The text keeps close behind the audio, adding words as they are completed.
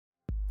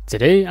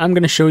Today, I'm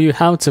going to show you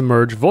how to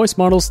merge voice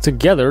models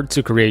together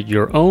to create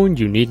your own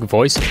unique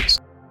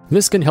voices.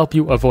 This can help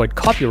you avoid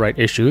copyright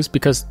issues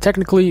because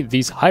technically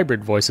these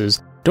hybrid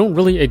voices don't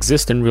really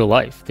exist in real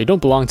life. They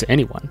don't belong to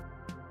anyone.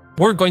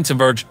 We're going to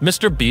merge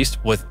Mr. Beast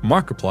with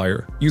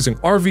Markiplier using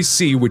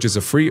RVC, which is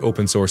a free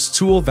open source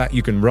tool that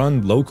you can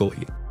run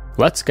locally.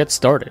 Let's get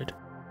started.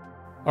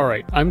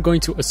 Alright, I'm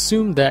going to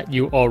assume that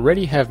you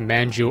already have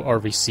Manjio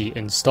RVC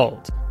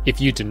installed.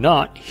 If you do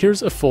not,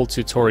 here's a full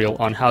tutorial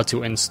on how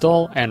to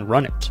install and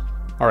run it.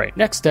 Alright,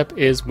 next step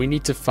is we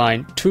need to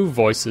find two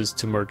voices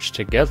to merge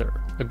together.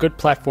 A good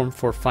platform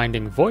for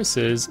finding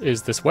voices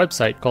is this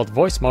website called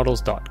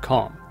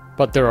voicemodels.com.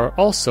 But there are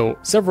also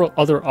several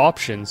other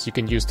options you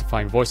can use to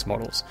find voice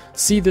models.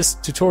 See this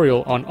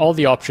tutorial on all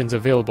the options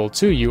available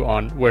to you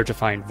on where to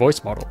find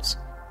voice models.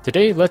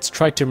 Today, let's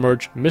try to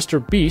merge Mr.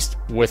 Beast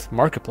with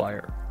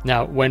Markiplier.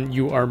 Now, when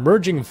you are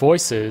merging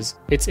voices,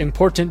 it's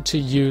important to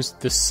use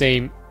the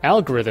same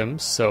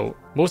algorithms, so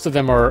most of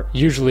them are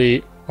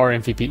usually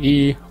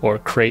RMVPE or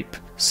Crepe.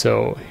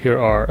 So here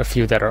are a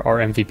few that are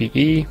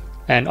RMVPE,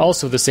 and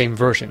also the same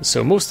version.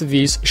 So most of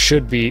these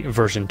should be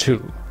version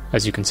 2,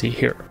 as you can see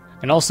here.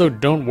 And also,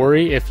 don't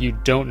worry if you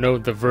don't know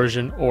the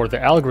version or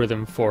the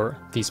algorithm for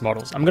these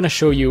models. I'm going to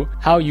show you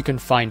how you can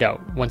find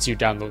out once you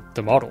download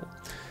the model.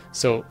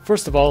 So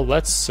first of all,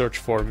 let's search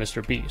for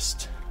Mr.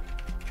 Beast.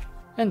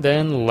 And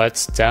then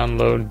let's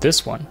download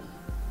this one.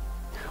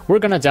 We're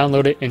going to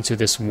download it into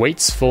this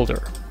weights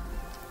folder.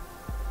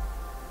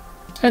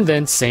 And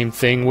then same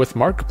thing with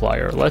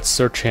Markiplier. Let's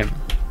search him.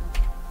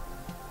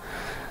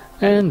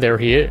 And there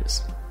he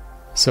is.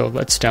 So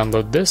let's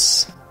download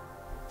this.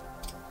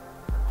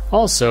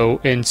 Also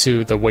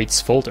into the weights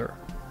folder.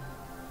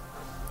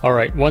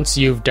 Alright, once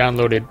you've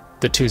downloaded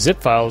the two zip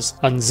files,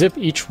 unzip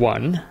each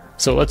one.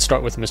 So let's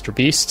start with Mr.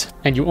 Beast,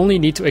 and you only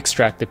need to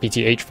extract the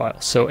PTH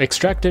file, so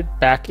extract it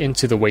back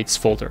into the weights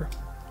folder.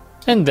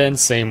 And then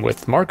same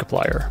with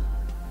Markiplier.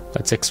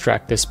 Let's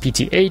extract this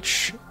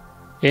PTH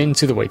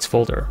into the weights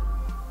folder.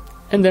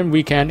 And then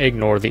we can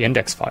ignore the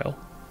index file.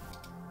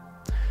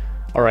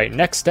 Alright,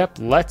 next step,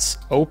 let's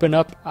open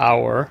up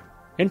our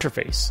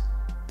interface.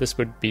 This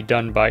would be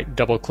done by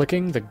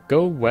double-clicking the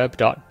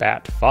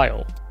goweb.bat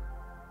file.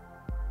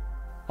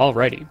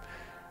 Alrighty.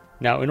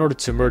 Now, in order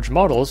to merge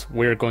models,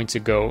 we're going to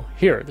go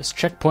here, this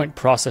checkpoint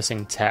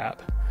processing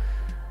tab.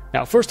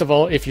 Now, first of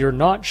all, if you're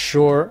not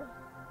sure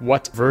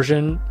what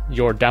version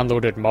your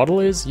downloaded model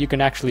is, you can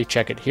actually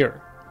check it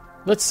here.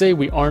 Let's say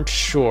we aren't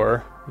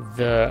sure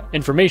the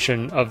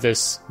information of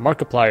this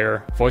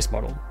Markiplier voice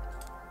model.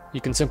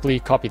 You can simply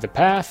copy the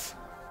path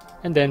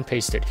and then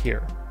paste it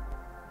here.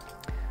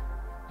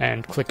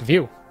 And click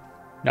View.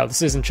 Now,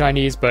 this is in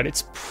Chinese, but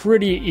it's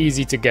pretty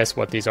easy to guess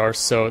what these are.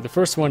 So the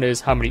first one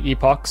is how many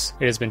epochs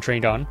it has been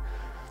trained on.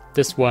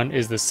 This one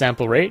is the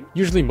sample rate.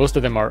 Usually most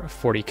of them are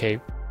 40K.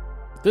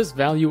 This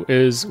value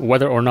is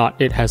whether or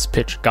not it has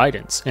pitch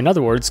guidance. In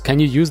other words, can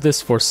you use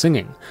this for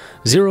singing?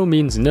 0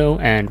 means no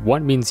and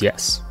 1 means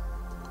yes.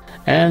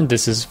 And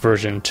this is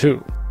version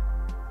 2.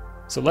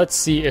 So let's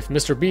see if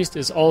Mr. Beast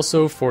is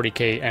also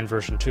 40K and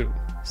version 2.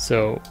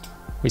 So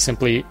we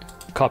simply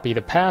copy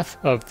the path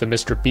of the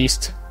Mr.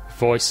 Beast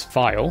voice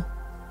file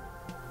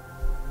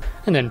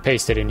and then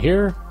paste it in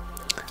here.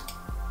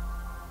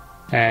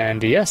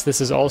 And yes, this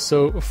is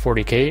also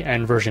 40K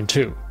and version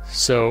 2.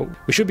 So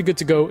we should be good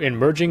to go in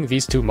merging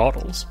these two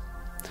models.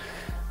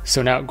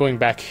 So now going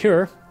back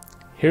here,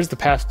 here's the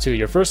path to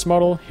your first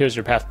model, here's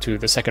your path to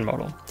the second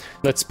model.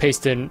 Let's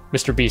paste in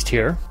Mr. Beast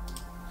here,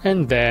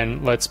 and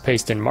then let's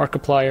paste in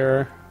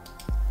Markiplier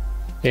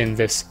in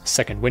this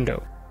second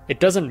window.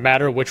 It doesn't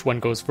matter which one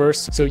goes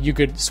first, so you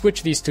could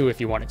switch these two if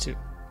you wanted to.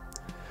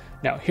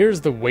 Now, here's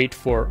the weight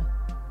for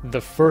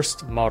the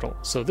first model.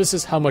 So this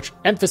is how much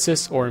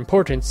emphasis or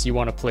importance you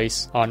want to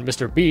place on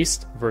Mr.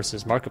 Beast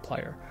versus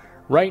Markiplier.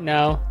 Right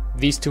now,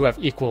 these two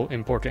have equal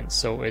importance,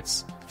 so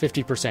it's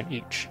 50%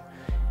 each.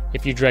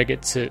 If you drag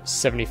it to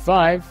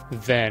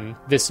 75, then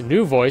this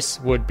new voice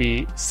would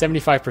be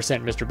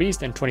 75% Mr.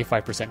 Beast and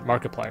 25%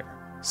 Markiplier.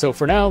 So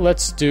for now,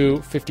 let's do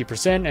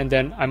 50%, and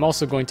then I'm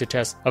also going to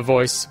test a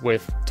voice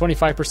with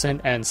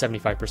 25% and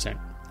 75%.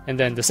 And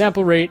then the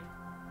sample rate,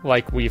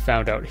 like we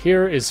found out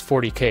here, is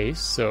 40K,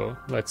 so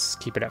let's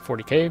keep it at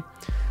 40K.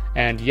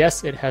 And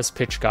yes, it has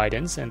pitch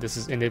guidance, and this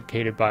is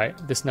indicated by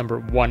this number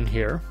 1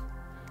 here.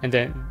 And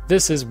then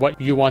this is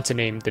what you want to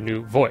name the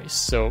new voice.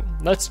 So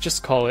let's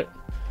just call it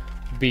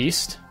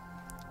Beast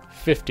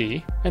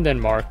 50, and then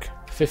Mark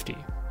 50.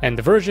 And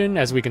the version,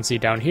 as we can see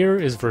down here,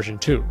 is version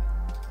 2.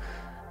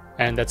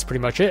 And that's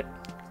pretty much it.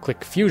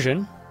 Click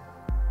Fusion.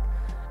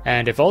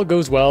 And if all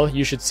goes well,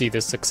 you should see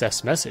this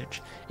success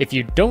message. If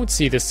you don't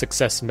see this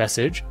success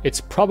message,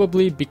 it's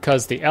probably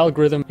because the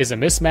algorithm is a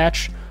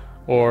mismatch,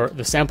 or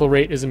the sample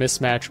rate is a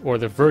mismatch, or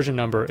the version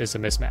number is a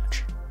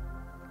mismatch.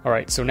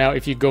 Alright, so now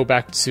if you go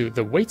back to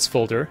the weights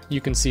folder,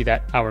 you can see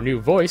that our new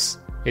voice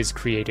is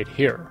created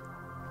here.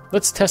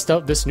 Let's test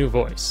out this new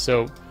voice.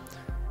 So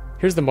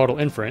here's the model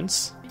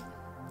inference.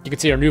 You can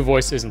see our new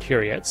voice isn't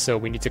here yet, so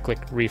we need to click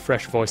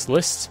Refresh Voice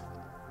List.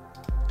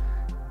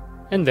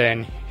 And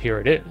then here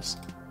it is.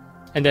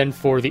 And then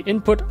for the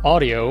input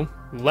audio,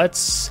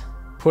 let's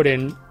put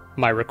in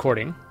my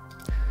recording.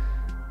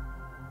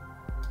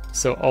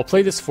 So I'll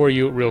play this for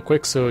you real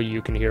quick so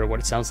you can hear what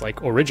it sounds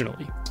like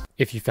originally.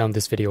 If you found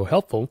this video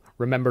helpful,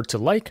 remember to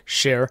like,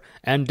 share,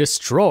 and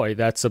destroy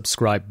that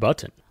subscribe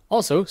button.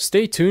 Also,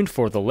 stay tuned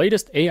for the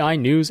latest AI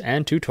news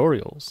and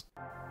tutorials.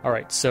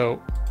 Alright,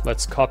 so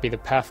let's copy the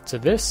path to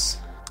this,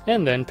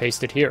 and then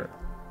paste it here.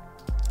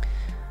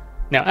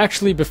 Now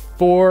actually,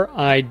 before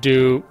I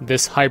do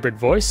this hybrid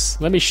voice,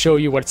 let me show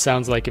you what it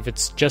sounds like if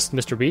it's just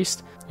Mr.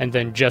 Beast, and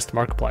then just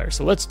Markiplier.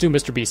 So let's do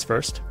Mr. Beast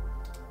first.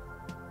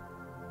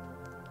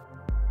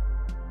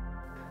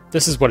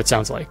 This is what it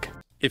sounds like.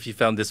 If you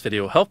found this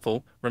video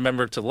helpful,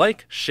 remember to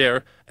like,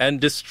 share, and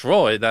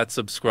destroy that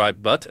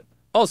subscribe button.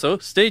 Also,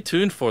 stay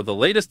tuned for the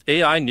latest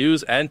AI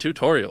news and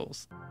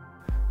tutorials.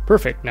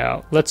 Perfect.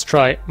 Now, let's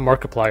try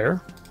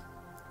Markiplier.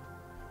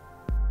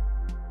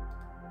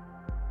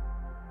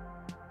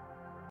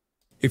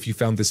 If you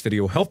found this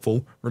video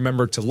helpful,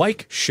 remember to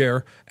like,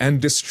 share,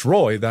 and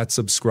destroy that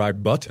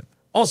subscribe button.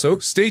 Also,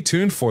 stay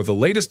tuned for the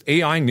latest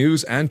AI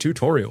news and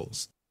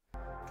tutorials.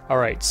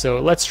 Alright, so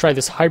let's try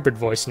this hybrid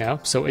voice now.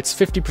 So it's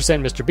 50%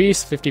 Mr.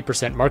 Beast,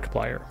 50%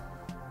 Markiplier.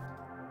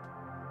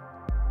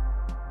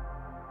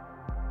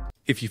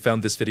 If you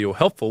found this video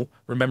helpful,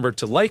 remember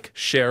to like,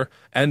 share,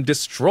 and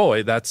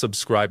destroy that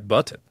subscribe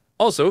button.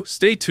 Also,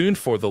 stay tuned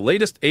for the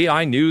latest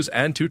AI news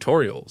and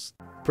tutorials.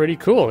 Pretty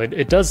cool.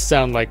 It does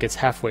sound like it's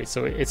halfway.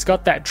 So it's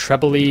got that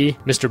trebly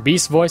Mr.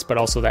 Beast voice, but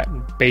also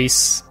that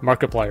bass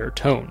Markiplier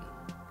tone.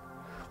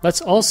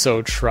 Let's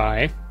also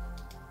try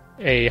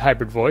a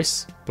hybrid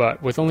voice,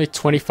 but with only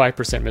 25%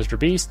 Mr.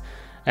 Beast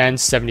and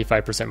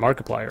 75%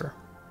 Markiplier.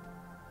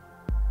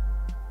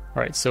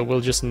 Alright, so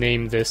we'll just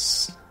name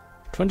this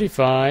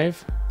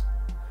 25.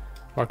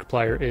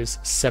 Markiplier is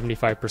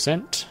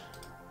 75%.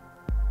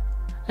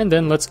 And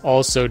then let's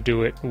also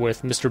do it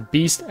with Mr.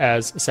 Beast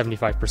as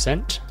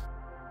 75%.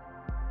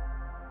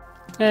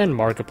 And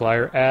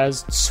Markiplier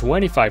as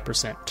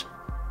 25%.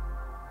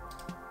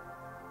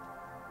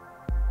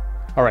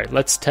 Alright,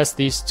 let's test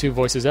these two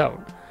voices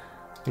out.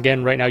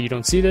 Again, right now you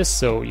don't see this,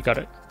 so you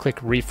gotta click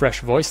refresh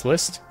voice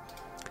list.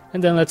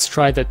 And then let's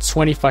try the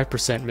 25%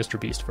 Mr.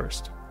 Beast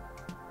first.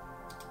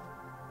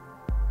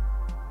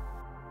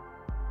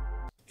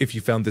 If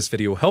you found this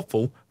video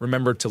helpful,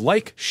 remember to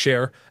like,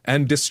 share,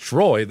 and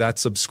destroy that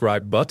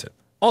subscribe button.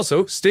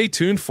 Also, stay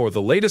tuned for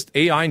the latest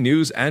AI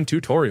news and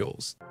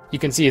tutorials. You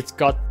can see it's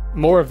got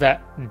more of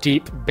that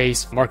deep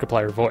bass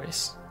Markiplier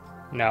voice.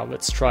 Now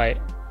let's try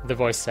the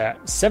voice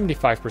at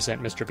 75%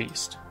 Mr.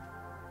 Beast.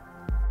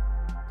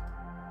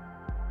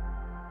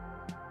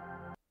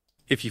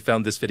 If you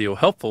found this video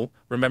helpful,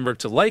 remember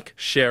to like,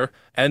 share,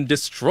 and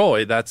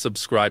destroy that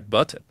subscribe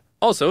button.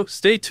 Also,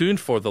 stay tuned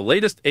for the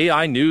latest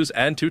AI news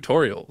and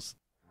tutorials.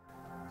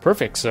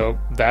 Perfect, so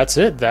that's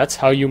it. That's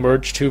how you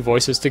merge two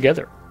voices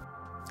together.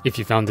 If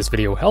you found this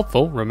video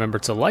helpful, remember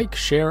to like,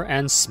 share,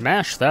 and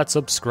smash that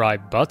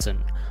subscribe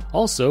button.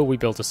 Also, we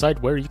built a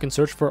site where you can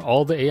search for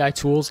all the AI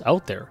tools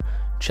out there.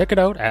 Check it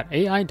out at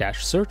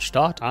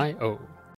ai-search.io.